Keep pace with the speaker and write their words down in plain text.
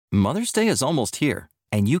Mother's Day is almost here,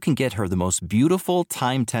 and you can get her the most beautiful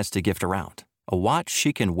time-tested gift around, a watch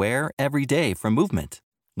she can wear every day from Movement.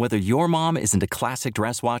 Whether your mom is into classic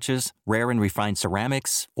dress watches, rare and refined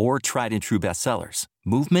ceramics, or tried-and-true bestsellers,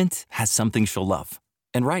 Movement has something she'll love.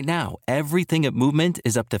 And right now, everything at Movement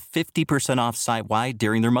is up to 50% off site-wide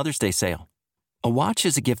during their Mother's Day sale. A watch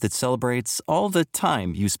is a gift that celebrates all the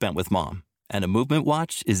time you spent with mom, and a Movement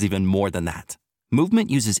watch is even more than that. Movement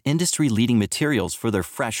uses industry-leading materials for their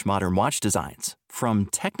fresh modern watch designs, from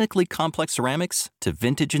technically complex ceramics to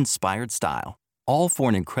vintage-inspired style, all for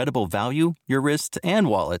an incredible value your wrist and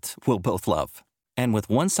wallet will both love. And with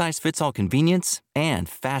one-size-fits-all convenience and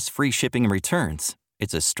fast free shipping and returns,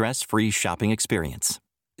 it's a stress-free shopping experience.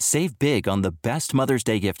 Save big on the best Mother's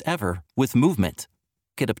Day gift ever with Movement.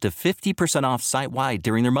 Get up to 50% off site-wide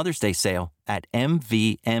during their Mother's Day sale at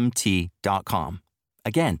MVMT.com.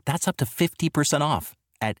 Again, that's up to 50% off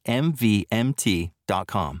at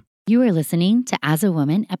MVMT.com. You are listening to As a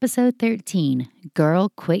Woman, Episode 13,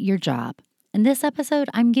 Girl, Quit Your Job. In this episode,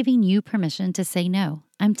 I'm giving you permission to say no.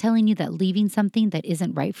 I'm telling you that leaving something that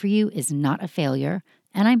isn't right for you is not a failure,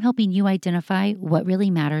 and I'm helping you identify what really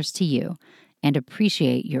matters to you and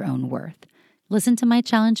appreciate your own worth. Listen to my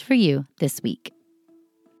challenge for you this week.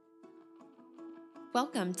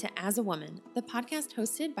 Welcome to As a Woman, the podcast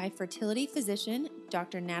hosted by fertility physician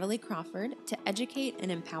Dr. Natalie Crawford to educate and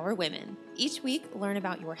empower women. Each week, learn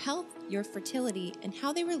about your health, your fertility, and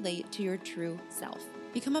how they relate to your true self.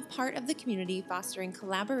 Become a part of the community fostering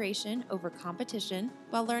collaboration over competition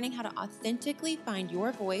while learning how to authentically find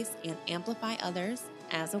your voice and amplify others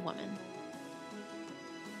as a woman.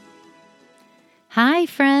 Hi,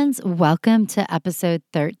 friends. Welcome to Episode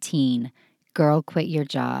 13, Girl, Quit Your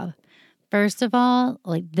Job. First of all,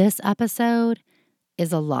 this episode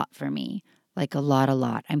is a lot for me, a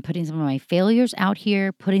lot. I'm putting some of my failures out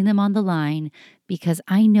here, putting them on the line because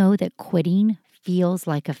I know that quitting feels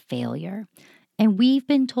like a failure. And we've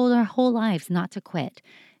been told our whole lives not to quit.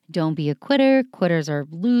 Don't be a quitter. Quitters are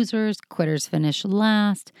losers. Quitters finish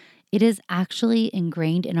last. It is actually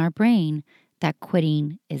ingrained in our brain that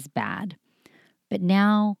quitting is bad. But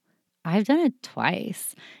now I've done it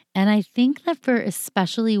twice. And I think that for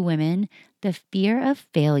especially women, the fear of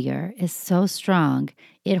failure is so strong,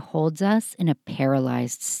 it holds us in a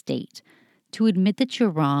paralyzed state. To admit that you're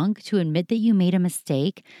wrong, to admit that you made a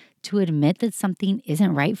mistake, to admit that something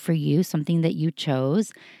isn't right for you, something that you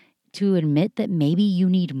chose, to admit that maybe you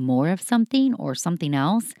need more of something or something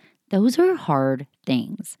else, those are hard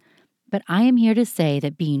things. But I am here to say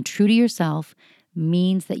that being true to yourself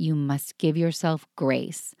means that you must give yourself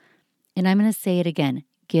grace. And I'm going to say it again.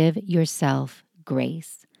 Give yourself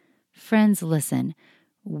grace. Friends, listen,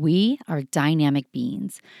 we are dynamic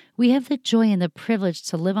beings. We have the joy and the privilege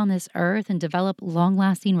to live on this earth and develop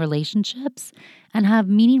long-lasting relationships and have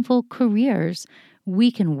meaningful careers. We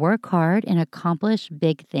can work hard and accomplish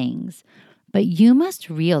big things. But you must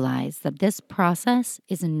realize that this process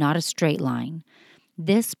is not a straight line.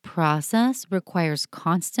 This process requires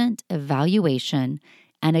constant evaluation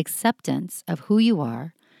and acceptance of who you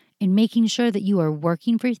are, and making sure that you are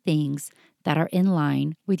working for things that are in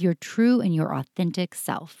line with your true and your authentic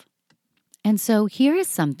self. And so here is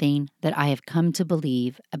something that I have come to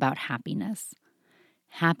believe about happiness.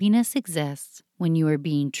 Happiness exists when you are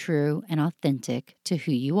being true and authentic to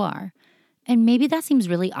who you are. And maybe that seems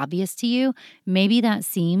really obvious to you. Maybe that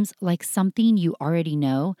seems like something you already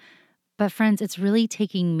know. But friends, it's really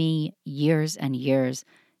taking me years and years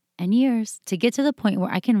and years to get to the point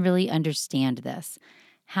where I can really understand this.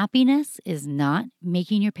 Happiness is not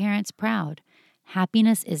making your parents proud.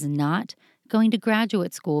 Happiness is not going to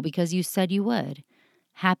graduate school because you said you would.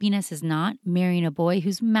 Happiness is not marrying a boy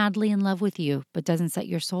who's madly in love with you but doesn't set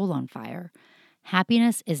your soul on fire.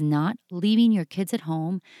 Happiness is not leaving your kids at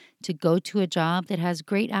home to go to a job that has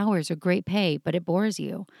great hours or great pay, but it bores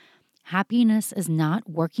you. Happiness is not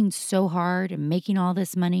working so hard and making all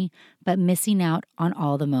this money, but missing out on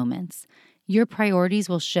all the moments. Your priorities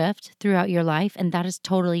will shift throughout your life, and that is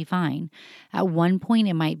totally fine. At one point,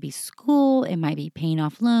 it might be school, it might be paying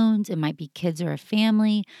off loans, it might be kids or a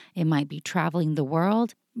family, it might be traveling the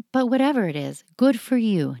world. But whatever it is, good for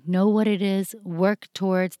you. Know what it is, work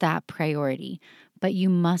towards that priority. But you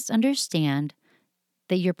must understand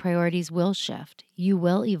that your priorities will shift. You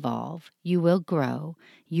will evolve. You will grow.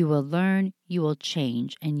 You will learn. You will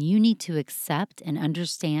change. And you need to accept and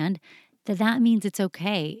understand that means it's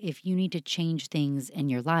okay if you need to change things in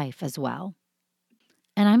your life as well.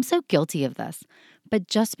 And I'm so guilty of this. But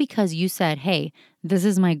just because you said, hey, this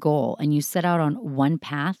is my goal, and you set out on one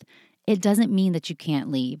path, it doesn't mean that you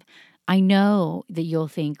can't leave. I know that you'll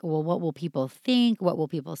think, well, what will people think? What will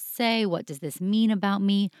people say? What does this mean about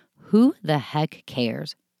me? Who the heck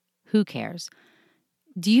cares? Who cares?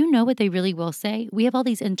 Do you know what they really will say? We have all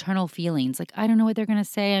these internal feelings like, I don't know what they're going to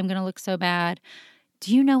say. I'm going to look so bad.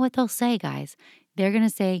 Do you know what they'll say, guys? They're going to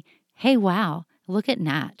say, hey, wow, look at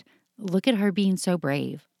Nat. Look at her being so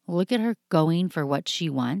brave. Look at her going for what she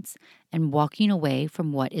wants and walking away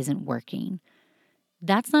from what isn't working.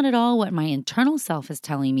 That's not at all what my internal self is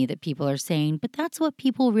telling me that people are saying, but that's what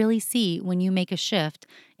people really see when you make a shift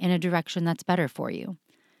in a direction that's better for you.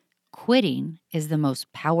 Quitting is the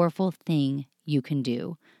most powerful thing you can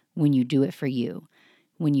do when you do it for you,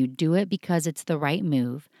 when you do it because it's the right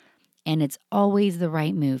move, and it's always the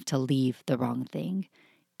right move to leave the wrong thing.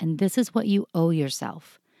 And this is what you owe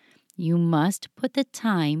yourself. You must put the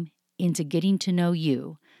time into getting to know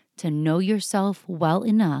you, to know yourself well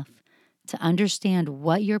enough to understand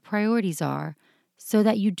what your priorities are so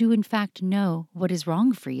that you do in fact know what is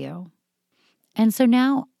wrong for you. And so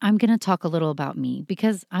now I'm going to talk a little about me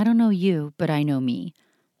because I don't know you, but I know me.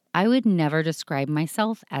 I would never describe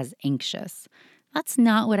myself as anxious. That's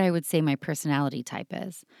not what I would say my personality type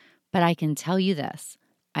is. But I can tell you this,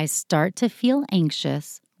 I start to feel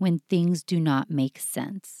anxious when things do not make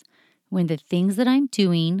sense. When the things that I'm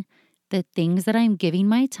doing, the things that I'm giving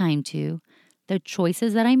my time to, the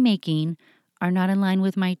choices that I'm making are not in line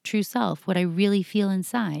with my true self, what I really feel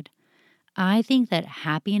inside. I think that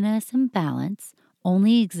happiness and balance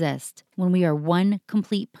only exist when we are one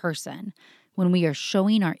complete person, when we are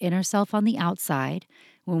showing our inner self on the outside,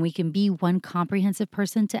 when we can be one comprehensive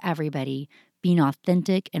person to everybody, being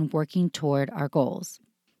authentic and working toward our goals.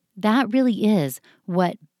 That really is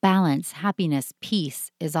what balance, happiness,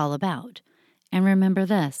 peace is all about. And remember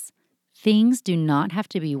this, things do not have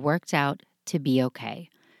to be worked out to be okay.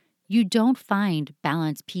 You don't find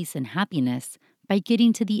balance, peace, and happiness by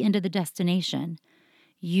getting to the end of the destination.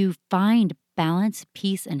 You find balance,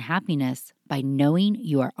 peace, and happiness by knowing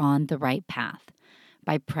you are on the right path,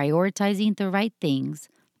 by prioritizing the right things,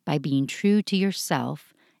 by being true to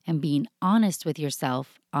yourself, and being honest with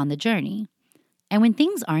yourself on the journey. And when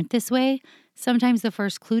things aren't this way, sometimes the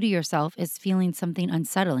first clue to yourself is feeling something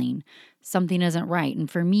unsettling. Something isn't right. And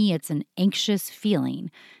for me, it's an anxious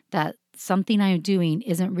feeling that something I'm doing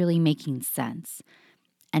isn't really making sense.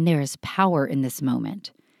 And there is power in this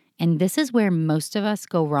moment. And this is where most of us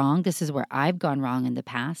go wrong. This is where I've gone wrong in the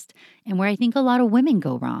past, and where I think a lot of women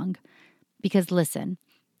go wrong. Because listen,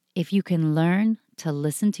 if you can learn to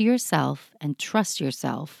listen to yourself and trust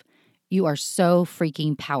yourself, you are so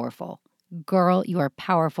freaking powerful. Girl, you are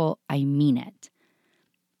powerful. I mean it.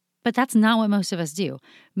 But that's not what most of us do.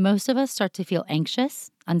 Most of us start to feel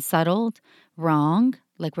anxious, unsettled, wrong,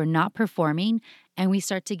 like we're not performing, and we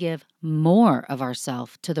start to give more of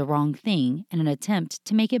ourselves to the wrong thing in an attempt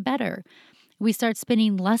to make it better. We start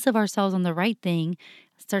spending less of ourselves on the right thing,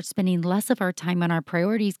 start spending less of our time on our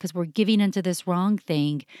priorities because we're giving into this wrong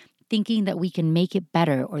thing, thinking that we can make it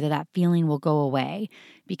better or that feeling will go away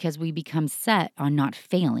because we become set on not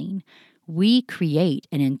failing. We create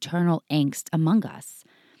an internal angst among us.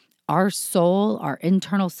 Our soul, our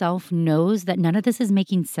internal self knows that none of this is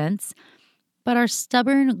making sense, but our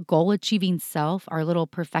stubborn, goal-achieving self, our little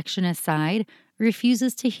perfectionist side,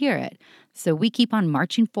 refuses to hear it. So we keep on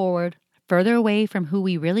marching forward, further away from who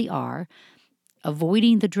we really are,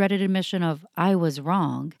 avoiding the dreaded admission of, I was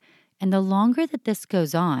wrong. And the longer that this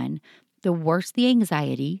goes on, the worse the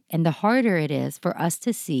anxiety and the harder it is for us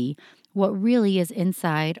to see what really is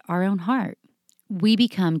inside our own heart. We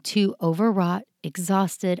become too overwrought,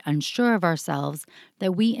 exhausted, unsure of ourselves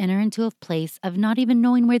that we enter into a place of not even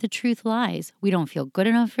knowing where the truth lies. We don't feel good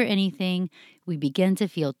enough for anything. We begin to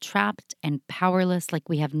feel trapped and powerless, like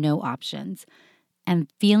we have no options.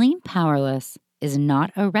 And feeling powerless is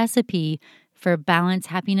not a recipe for balance,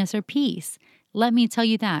 happiness, or peace. Let me tell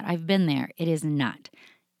you that. I've been there. It is not.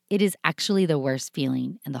 It is actually the worst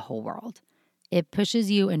feeling in the whole world. It pushes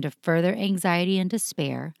you into further anxiety and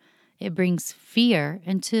despair. It brings fear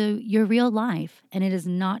into your real life, and it is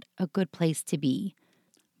not a good place to be.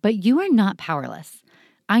 But you are not powerless.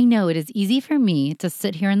 I know it is easy for me to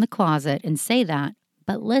sit here in the closet and say that,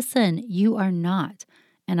 but listen, you are not.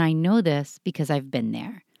 And I know this because I've been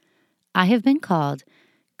there. I have been called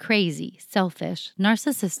crazy, selfish,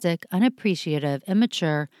 narcissistic, unappreciative,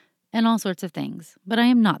 immature, and all sorts of things. But I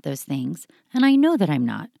am not those things, and I know that I'm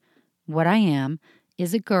not. What I am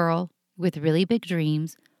is a girl with really big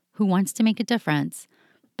dreams who wants to make a difference,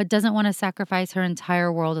 but doesn't want to sacrifice her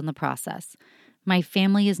entire world in the process. My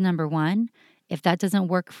family is number one. If that doesn't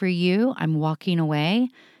work for you, I'm walking away.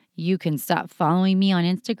 You can stop following me on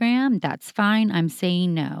Instagram. That's fine. I'm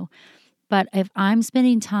saying no. But if I'm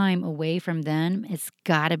spending time away from them, it's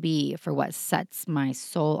gotta be for what sets my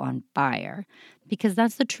soul on fire, because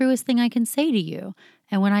that's the truest thing I can say to you.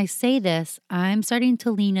 And when I say this, I'm starting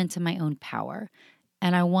to lean into my own power,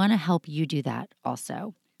 and I wanna help you do that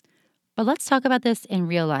also. But let's talk about this in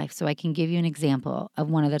real life so I can give you an example of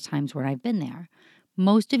one of the times where I've been there.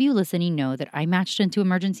 Most of you listening know that I matched into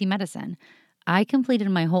emergency medicine. I completed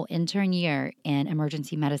my whole intern year in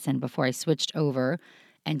emergency medicine before I switched over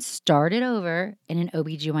and started over in an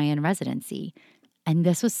OBGYN residency. And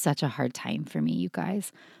this was such a hard time for me, you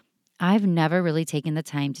guys. I've never really taken the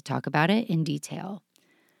time to talk about it in detail.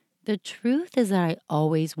 The truth is that I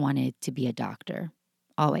always wanted to be a doctor.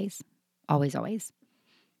 Always, always, always.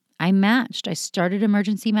 I matched. I started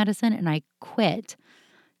emergency medicine and I quit.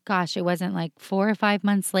 Gosh, it wasn't like 4 or 5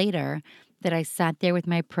 months later that I sat there with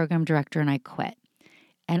my program director and I quit.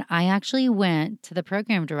 And I actually went to the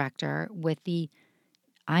program director with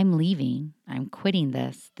I'm leaving, I'm quitting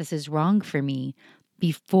this is wrong for me,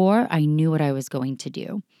 before I knew what I was going to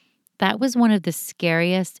do. That was one of the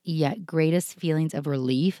scariest yet greatest feelings of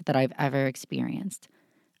relief that I've ever experienced.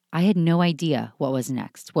 I had no idea what was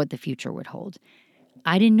next, what the future would hold.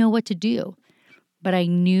 I didn't know what to do, but I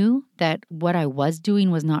knew that what I was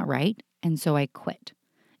doing was not right, and so I quit.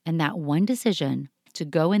 And that one decision to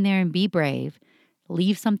go in there and be brave,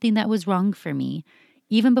 leave something that was wrong for me,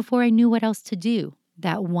 even before I knew what else to do,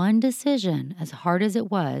 that one decision, as hard as it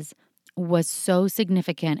was so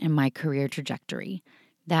significant in my career trajectory.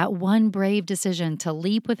 That one brave decision to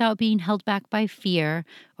leap without being held back by fear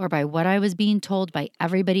or by what I was being told by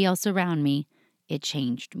everybody else around me, it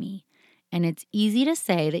changed me. And it's easy to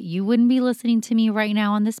say that you wouldn't be listening to me right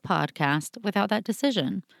now on this podcast without that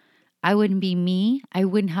decision. I wouldn't be me. I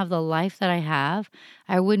wouldn't have the life that I have.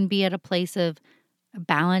 I wouldn't be at a place of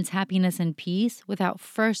balance, happiness, and peace without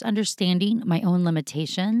first understanding my own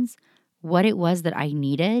limitations, what it was that I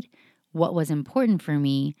needed, what was important for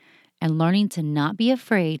me, and learning to not be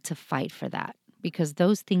afraid to fight for that, because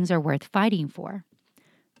those things are worth fighting for.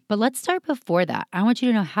 But let's start before that. I want you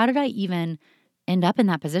to know, how did I even end up in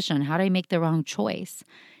that position? How did I make the wrong choice?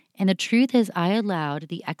 And the truth is, I allowed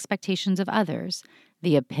the expectations of others,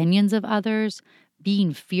 the opinions of others,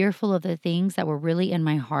 being fearful of the things that were really in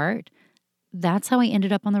my heart. That's how I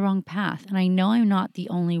ended up on the wrong path. And I know I'm not the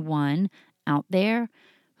only one out there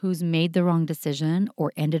who's made the wrong decision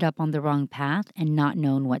or ended up on the wrong path and not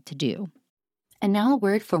known what to do. And now a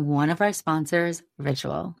word from one of our sponsors,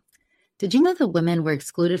 Ritual. Did you know that women were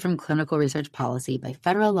excluded from clinical research policy by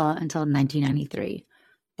federal law until 1993?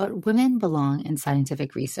 But women belong in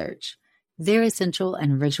scientific research. They're essential,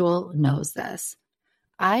 and Ritual knows this.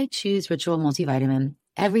 I choose Ritual multivitamin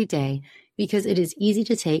every day because it is easy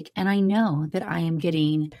to take, and I know that I am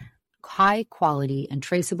getting high quality and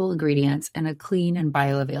traceable ingredients in a clean and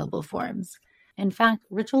bioavailable forms. In fact,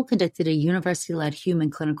 Ritual conducted a university-led human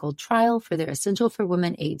clinical trial for their Essential for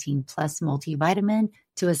Women 18 Plus multivitamin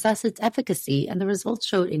to assess its efficacy, and the results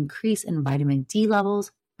showed increase in vitamin D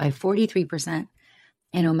levels by 43%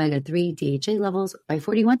 and omega-3 DHA levels by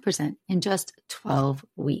 41% in just 12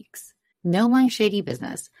 weeks. No my shady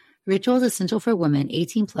business. Ritual's Essential for Women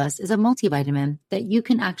 18 Plus is a multivitamin that you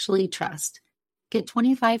can actually trust. Get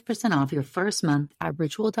 25% off your first month at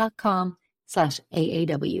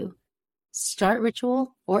ritual.com/AAW. Start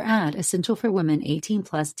Ritual or add Essential for Women 18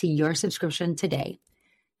 Plus to your subscription today.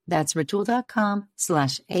 That's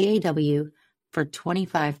ritual.com/AAW for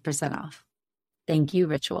 25% off. Thank you,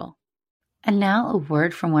 Ritual. And now a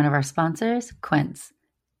word from one of our sponsors, Quince.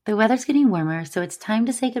 The weather's getting warmer, so it's time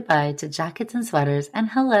to say goodbye to jackets and sweaters and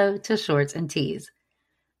hello to shorts and tees.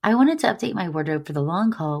 I wanted to update my wardrobe for the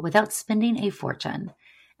long haul without spending a fortune,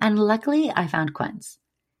 and luckily I found Quince.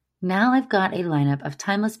 Now I've got a lineup of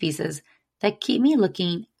timeless pieces that keep me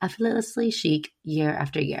looking effortlessly chic year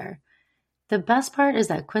after year. The best part is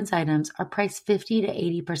that Quince items are priced 50 to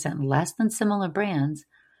 80% less than similar brands,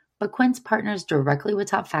 but Quince partners directly with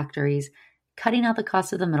top factories, cutting out the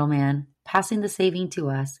cost of the middleman, passing the saving to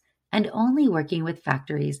us, and only working with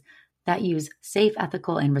factories that use safe,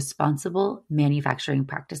 ethical, and responsible manufacturing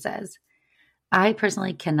practices. I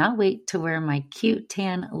personally cannot wait to wear my cute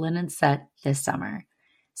tan linen set this summer.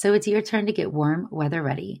 So it's your turn to get warm weather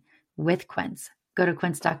ready with Quince. Go to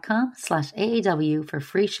quince.com/AAW for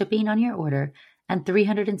free shipping on your order and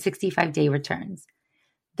 365-day returns.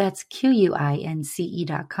 That's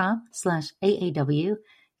QUINCE.com/AAW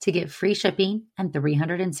to get free shipping and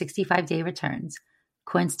 365-day returns.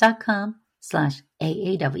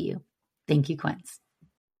 Quince.com/AAW. Thank you, Quince.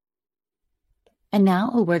 And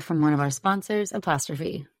now a word from one of our sponsors,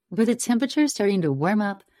 Apostrophe. With the temperature starting to warm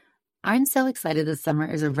up, I'm so excited the summer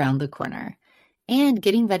is around the corner. and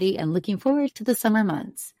getting ready and looking forward to the summer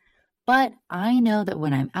months. But I know that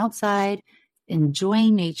when I'm outside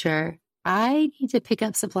enjoying nature, I need to pick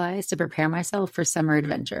up supplies to prepare myself for summer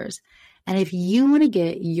adventures. And if you want to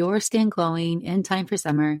get your skin glowing in time for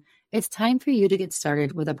summer, it's time for you to get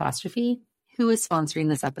started with Apostrophe, who is sponsoring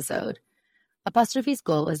this episode. Apostrophe's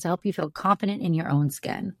goal is to help you feel confident in your own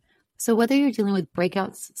skin. So whether you're dealing with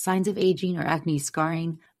breakouts, signs of aging, or acne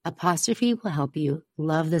scarring, Apostrophe will help you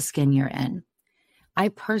love the skin you're in. I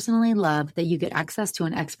personally love that you get access to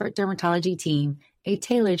an expert dermatology team, a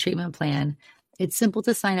tailored treatment plan. It's simple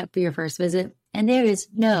to sign up for your first visit, and there is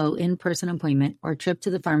no in-person appointment or trip to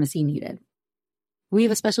the pharmacy needed. We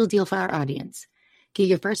have a special deal for our audience. Get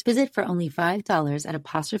your first visit for only $5 at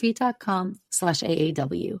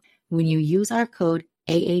apostrophe.com/AAW when you use our code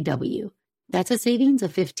AAW. That's a savings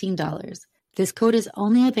of $15. This code is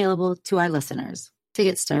only available to our listeners. To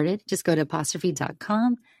get started, just go to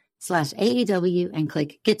apostrophe.com/AAW and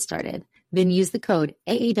click Get Started. Then use the code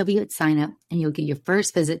AAW at sign up and you'll get your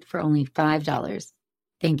first visit for only $5.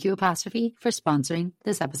 Thank you, Apostrophe, for sponsoring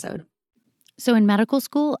this episode. So in medical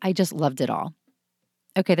school, I just loved it all.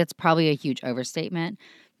 Okay, that's probably a huge overstatement,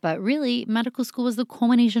 but really, medical school was the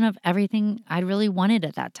culmination of everything I really wanted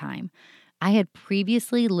at that time. I had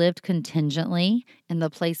previously lived contingently in the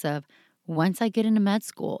place of, once I get into med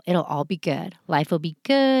school, it'll all be good. Life will be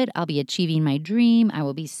good. I'll be achieving my dream. I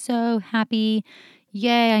will be so happy.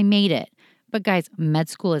 Yay, I made it. But guys, med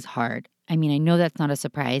school is hard. I mean, I know that's not a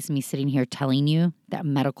surprise, me sitting here telling you that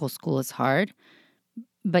medical school is hard.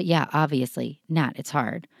 But yeah, obviously, Nat, it's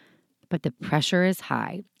hard. But the pressure is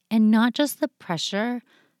high. And not just the pressure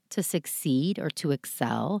to succeed or to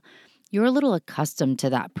excel. You're a little accustomed to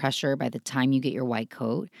that pressure by the time you get your white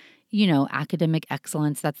coat. You know, academic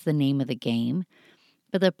excellence, that's the name of the game.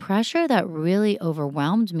 But the pressure that really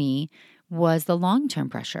overwhelmed me was the long-term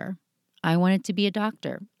pressure. I wanted to be a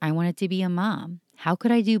doctor. I wanted to be a mom. How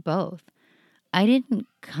could I do both? I didn't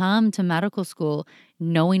come to medical school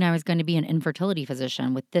knowing I was going to be an infertility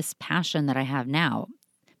physician with this passion that I have now.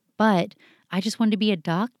 But I just wanted to be a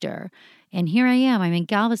doctor. And here I am. I'm in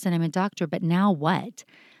Galveston. I'm a doctor. But now what?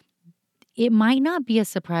 It might not be a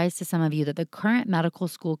surprise to some of you that the current medical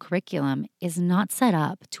school curriculum is not set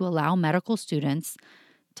up to allow medical students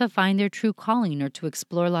to find their true calling or to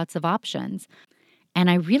explore lots of options. And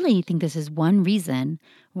I really think this is one reason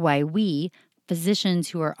why we, physicians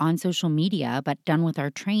who are on social media but done with our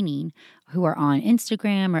training, who are on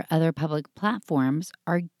Instagram or other public platforms,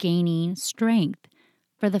 are gaining strength.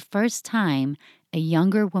 For the first time, a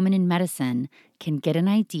younger woman in medicine can get an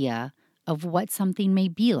idea of what something may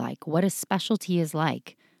be like, what a specialty is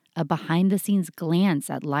like, a behind-the-scenes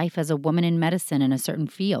glance at life as a woman in medicine in a certain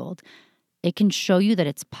field. It can show you that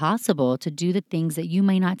it's possible to do the things that you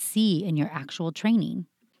may not see in your actual training.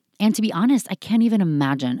 And to be honest, I can't even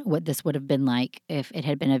imagine what this would have been like if it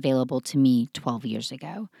had been available to me 12 years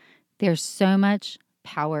ago. There's so much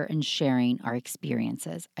power in sharing our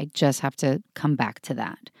experiences. I just have to come back to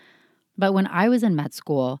that. But when I was in med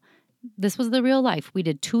school, this was the real life. We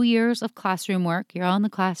did 2 years of classroom work. You're all in the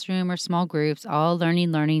classroom or small groups, all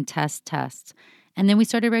learning, tests. And then we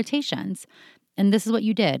started rotations. And this is what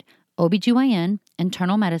you did. OBGYN,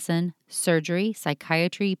 internal medicine, surgery,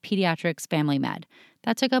 psychiatry, pediatrics, family med.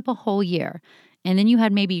 That took up a whole year. And then you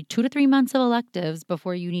had maybe 2 to 3 months of electives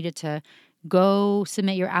before you needed to go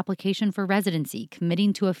submit your application for residency,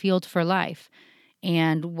 committing to a field for life.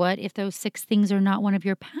 And what if those 6 things are not one of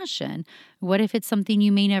your passion? What if it's something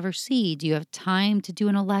you may never see? Do you have time to do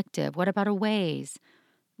an elective? What about aways?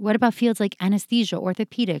 What about fields like anesthesia,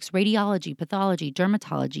 orthopedics, radiology, pathology,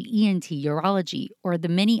 dermatology, ENT, urology, or the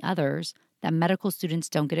many others that medical students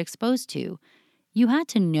don't get exposed to? You had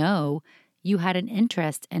to know you had an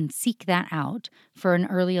interest and seek that out for an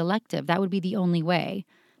early elective. That would be the only way.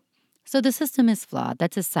 So the system is flawed.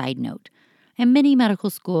 That's a side note. And many medical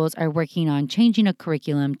schools are working on changing a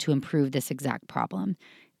curriculum to improve this exact problem.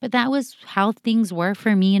 But that was how things were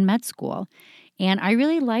for me in med school. And I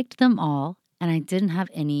really liked them all, and I didn't have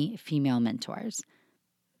any female mentors.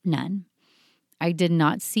 None. I did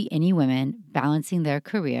not see any women balancing their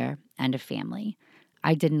career and a family.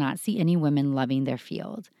 I did not see any women loving their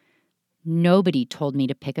field. Nobody told me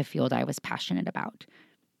to pick a field I was passionate about.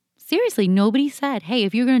 Seriously, nobody said, hey,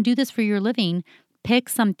 if you're going to do this for your living, pick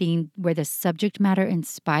something where the subject matter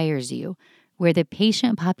inspires you, where the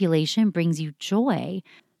patient population brings you joy.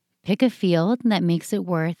 Pick a field that makes it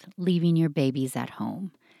worth leaving your babies at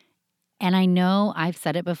home. And I know I've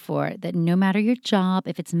said it before that no matter your job,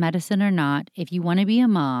 if it's medicine or not, if you want to be a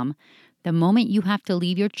mom, the moment you have to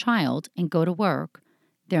leave your child and go to work,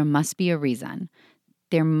 there must be a reason.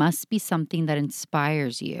 There must be something that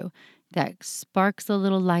inspires you that sparks a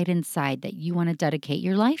little light inside that you want to dedicate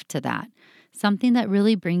your life to that. Something that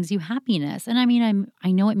really brings you happiness. And I mean,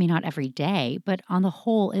 I know it may not every day, but on the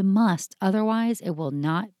whole, it must. Otherwise, it will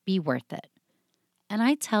not be worth it. And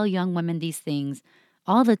I tell young women these things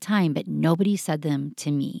all the time, but nobody said them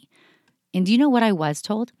to me. And do you know what I was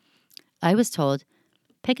told? I was told,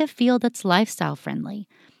 pick a field that's lifestyle friendly.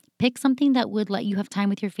 Pick something that would let you have time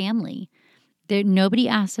with your family. Nobody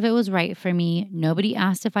asked if it was right for me. Nobody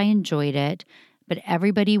asked if I enjoyed it. But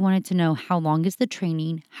everybody wanted to know, how long is the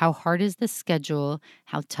training? How hard is the schedule?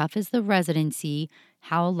 How tough is the residency?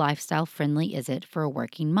 How lifestyle friendly is it for a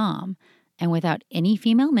working mom? And without any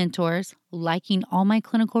female mentors, liking all my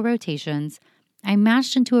clinical rotations, I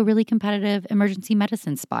matched into a really competitive emergency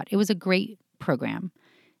medicine spot. It was a great program.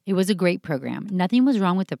 Nothing was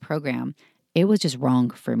wrong with the program. It was just wrong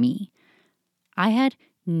for me. I had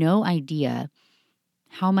no idea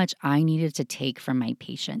how much I needed to take from my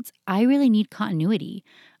patients. I really need continuity.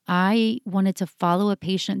 I wanted to follow a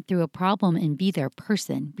patient through a problem and be their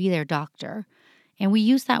person, be their doctor. And we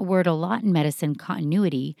use that word a lot in medicine,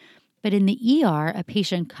 continuity. But in the ER, a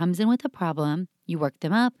patient comes in with a problem, you work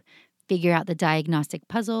them up, figure out the diagnostic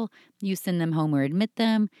puzzle, you send them home or admit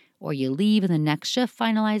them, or you leave and the next shift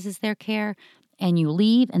finalizes their care, and you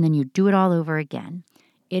leave and then you do it all over again.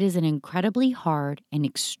 It is an incredibly hard and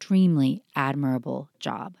extremely admirable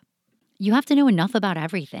job. You have to know enough about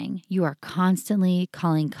everything. You are constantly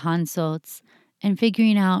calling consults and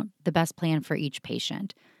figuring out the best plan for each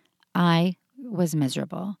patient. I was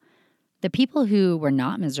miserable. The people who were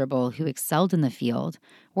not miserable, who excelled in the field,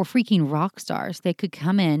 were freaking rock stars. They could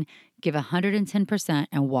come in, give 110%,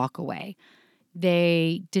 and walk away.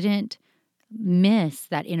 They didn't miss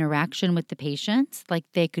that interaction with the patients. Like,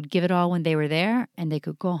 they could give it all when they were there, and they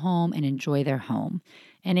could go home and enjoy their home.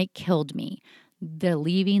 And it killed me. The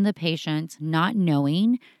leaving the patients, not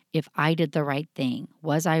knowing if I did the right thing.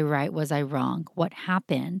 Was I right? Was I wrong? What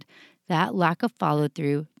happened? That lack of follow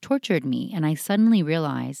through tortured me. And I suddenly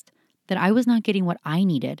realized that I was not getting what I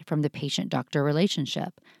needed from the patient-doctor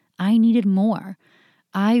relationship. I needed more.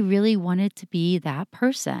 I really wanted to be that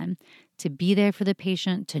person, to be there for the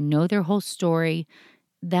patient, to know their whole story.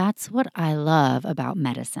 That's what I love about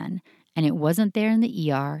medicine. And it wasn't there in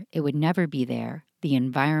the ER. It would never be there. The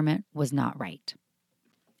environment was not right.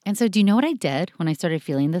 And so do you know what I did when I started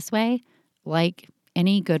feeling this way? Like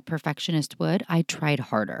any good perfectionist would, I tried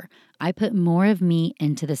harder. I put more of me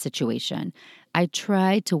into the situation. I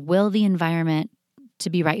tried to will the environment to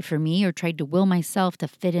be right for me, or tried to will myself to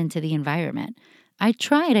fit into the environment. I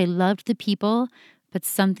tried. I loved the people, but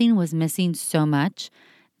something was missing so much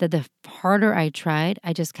that the harder I tried,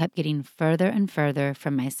 I just kept getting further and further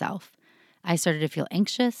from myself. I started to feel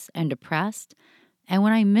anxious and depressed. And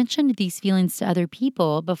when I mentioned these feelings to other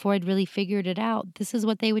people before I'd really figured it out, this is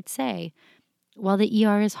what they would say. Well, the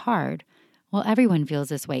ER is hard. Well, everyone feels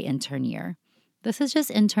this way intern year. This is just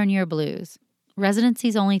intern year blues.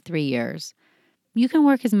 Residency's only 3 years. You can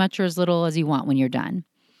work as much or as little as you want when you're done.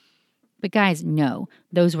 But guys, no,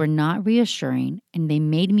 those were not reassuring, and they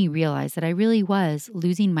made me realize that I really was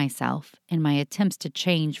losing myself in my attempts to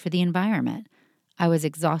change for the environment. I was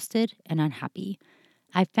exhausted and unhappy.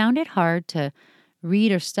 I found it hard to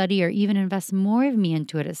read or study or even invest more of me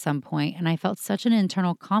into it at some point, and I felt such an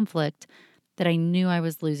internal conflict that I knew I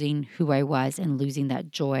was losing who I was and losing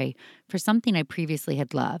that joy for something I previously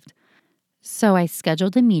had loved. So I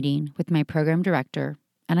scheduled a meeting with my program director,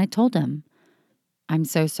 and I told him, I'm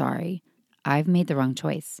so sorry. I've made the wrong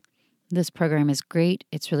choice. This program is great.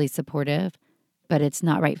 It's really supportive, but it's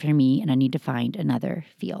not right for me, and I need to find another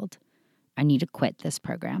field. I need to quit this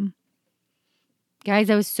program. Guys,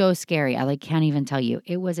 that was so scary. I can't even tell you.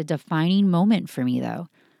 It was a defining moment for me, though.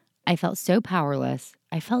 I felt so powerless.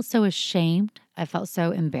 I felt so ashamed. I felt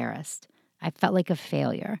so embarrassed. I felt like a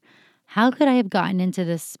failure. How could I have gotten into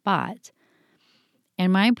this spot?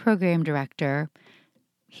 And my program director,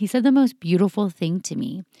 he said the most beautiful thing to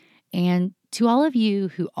me. And to all of you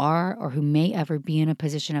who are or who may ever be in a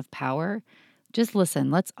position of power, just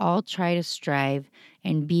listen. Let's all try to strive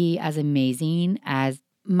and be as amazing as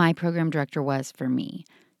my program director was for me.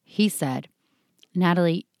 He said,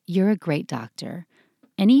 Natalie, you're a great doctor.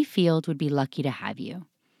 Any field would be lucky to have you.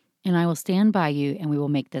 And I will stand by you and we will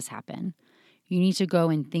make this happen. You need to go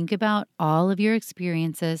and think about all of your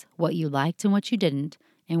experiences, what you liked and what you didn't,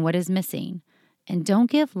 and what is missing. And don't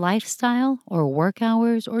give lifestyle or work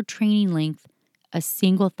hours or training length a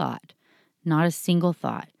single thought. Not a single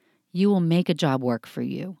thought. You will make a job work for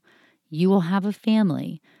you. You will have a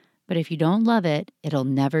family. But if you don't love it, it'll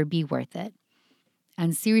never be worth it.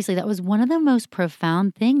 And seriously, that was one of the most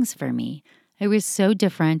profound things for me. It was so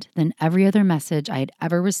different than every other message I had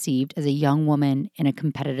ever received as a young woman in a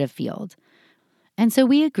competitive field. And so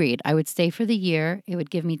we agreed I would stay for the year. It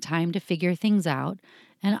would give me time to figure things out,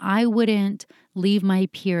 and I wouldn't leave my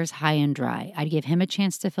peers high and dry. I'd give him a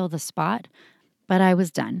chance to fill the spot, but I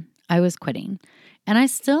was done. I was quitting. And I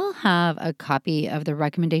still have a copy of the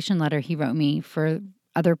recommendation letter he wrote me for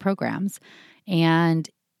other programs. And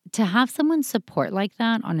to have someone support like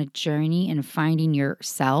that on a journey in finding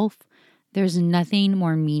yourself, there's nothing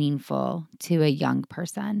more meaningful to a young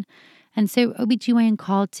person. And so OBGYN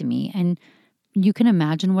called to me, and you can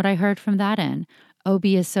imagine what I heard from that end. OB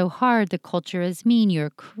is so hard. The culture is mean.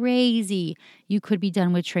 You're crazy. You could be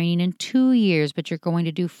done with training in 2 years, but you're going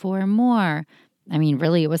to do 4 more. I mean,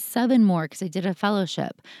 really, it was 7 more because I did a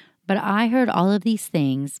fellowship. But I heard all of these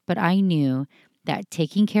things, but I knew that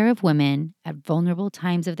taking care of women at vulnerable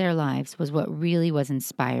times of their lives was what really was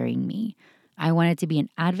inspiring me. I wanted to be an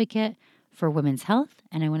advocate for women's health,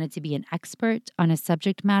 and I wanted to be an expert on a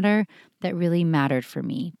subject matter that really mattered for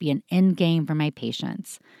me, be an end game for my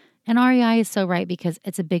patients. And REI is so right because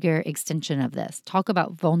it's a bigger extension of this. Talk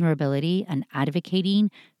about vulnerability and advocating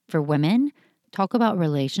for women. Talk about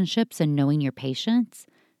relationships and knowing your patients.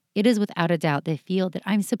 It is without a doubt the field that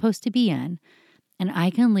I'm supposed to be in. And I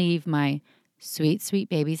can leave my sweet, sweet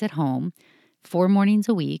babies at home 4 mornings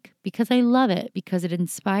a week because I love it, because it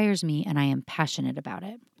inspires me and I am passionate about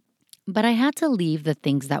it. But I had to leave the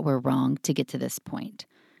things that were wrong to get to this point.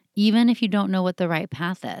 Even if you don't know what the right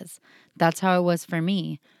path is, that's how it was for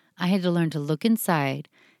me. I had to learn to look inside,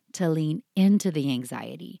 to lean into the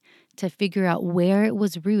anxiety, to figure out where it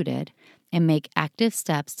was rooted and make active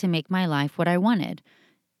steps to make my life what I wanted.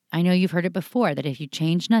 I know you've heard it before that if you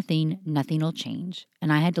change nothing, nothing will change.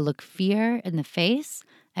 And I had to look fear in the face,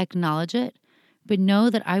 acknowledge it, but know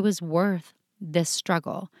that I was worth this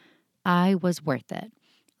struggle. I was worth it.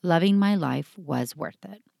 Loving my life was worth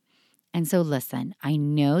it. And so listen, I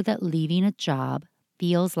know that leaving a job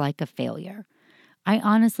feels like a failure. I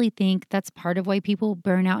honestly think that's part of why people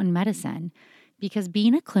burn out in medicine, because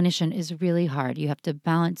being a clinician is really hard. You have to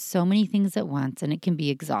balance so many things at once, and it can be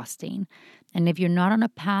exhausting. And if you're not on a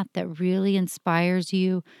path that really inspires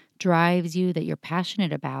you, drives you, that you're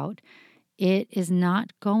passionate about, it is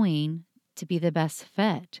not going to be the best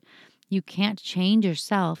fit. You can't change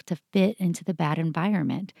yourself to fit into the bad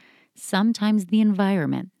environment. Sometimes the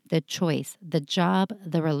environment, the choice, the job,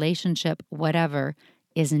 the relationship, whatever,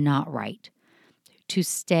 is not right. To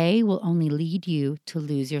stay will only lead you to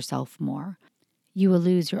lose yourself more. You will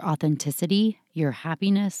lose your authenticity, your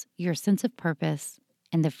happiness, your sense of purpose,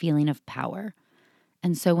 and the feeling of power.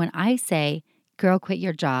 And so when I say, girl, quit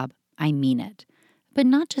your job, I mean it. But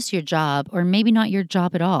not just your job, or maybe not your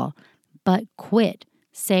job at all, but quit.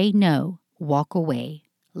 Say no, walk away,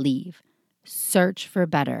 leave. Search for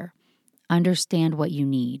better. Understand what you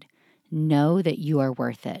need. Know that you are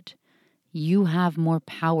worth it. You have more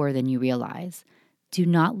power than you realize. Do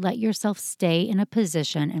not let yourself stay in a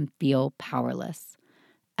position and feel powerless.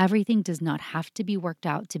 Everything does not have to be worked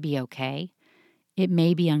out to be okay. It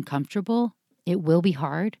may be uncomfortable. It will be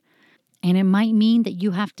hard. And it might mean that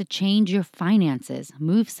you have to change your finances,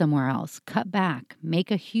 move somewhere else, cut back,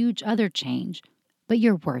 make a huge other change. But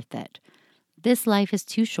you're worth it. This life is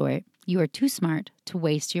too short. You are too smart to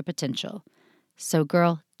waste your potential. So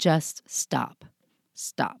girl, just stop.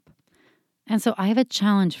 Stop. And so I have a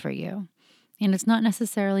challenge for you. And it's not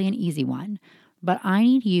necessarily an easy one, but I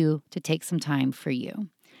need you to take some time for you.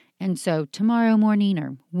 And so tomorrow morning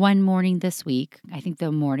or one morning this week, I think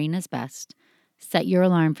the morning is best, set your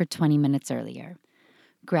alarm for 20 minutes earlier.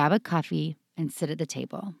 Grab a coffee and sit at the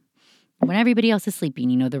table. When everybody else is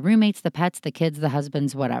sleeping, the roommates, the pets, the kids, the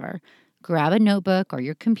husbands, whatever. Grab a notebook or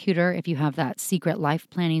your computer if you have that secret life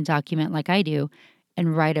planning document like I do,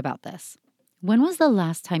 and write about this. When was the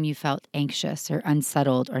last time you felt anxious or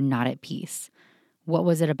unsettled or not at peace? What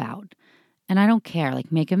was it about? And I don't care,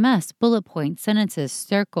 make a mess, bullet points, sentences,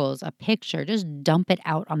 circles, a picture, just dump it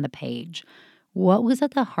out on the page. What was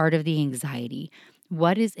at the heart of the anxiety?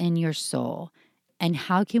 What is in your soul? And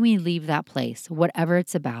how can we leave that place, whatever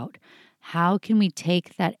it's about? How can we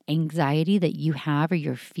take that anxiety that you have or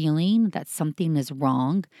you're feeling that something is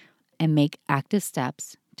wrong and make active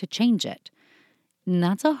steps to change it? And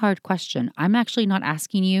that's a hard question. I'm actually not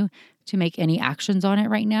asking you to make any actions on it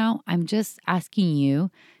right now. I'm just asking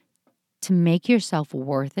you to make yourself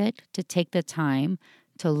worth it, to take the time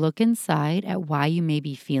to look inside at why you may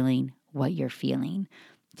be feeling what you're feeling,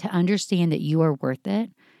 to understand that you are worth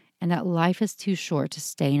it and that life is too short to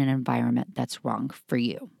stay in an environment that's wrong for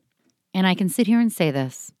you. And I can sit here and say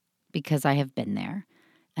this because I have been there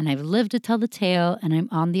and I've lived to tell the tale and I'm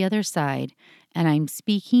on the other side and I'm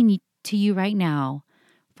speaking to you right now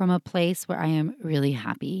from a place where I am really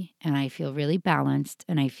happy and I feel really balanced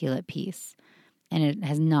and I feel at peace. And it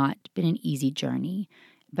has not been an easy journey,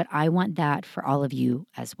 but I want that for all of you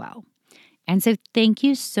as well. And so thank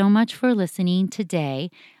you so much for listening today.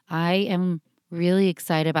 I am really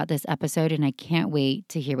excited about this episode and I can't wait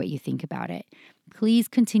to hear what you think about it. Please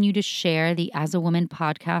continue to share the As a Woman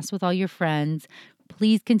podcast with all your friends.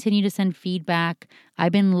 Please continue to send feedback.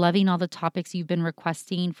 I've been loving all the topics you've been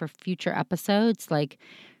requesting for future episodes, like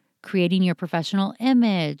creating your professional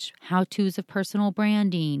image, how-tos of personal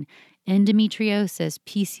branding, endometriosis,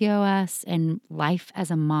 PCOS, and life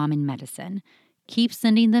as a mom in medicine. Keep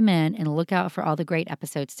sending them in and look out for all the great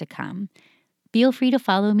episodes to come. Feel free to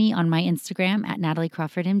follow me on my Instagram at Natalie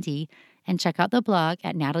Crawford MD and check out the blog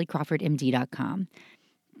at nataliecrawfordmd.com.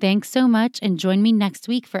 Thanks so much and join me next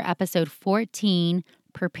week for episode 14,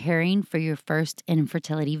 Preparing for Your First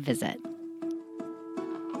Infertility Visit.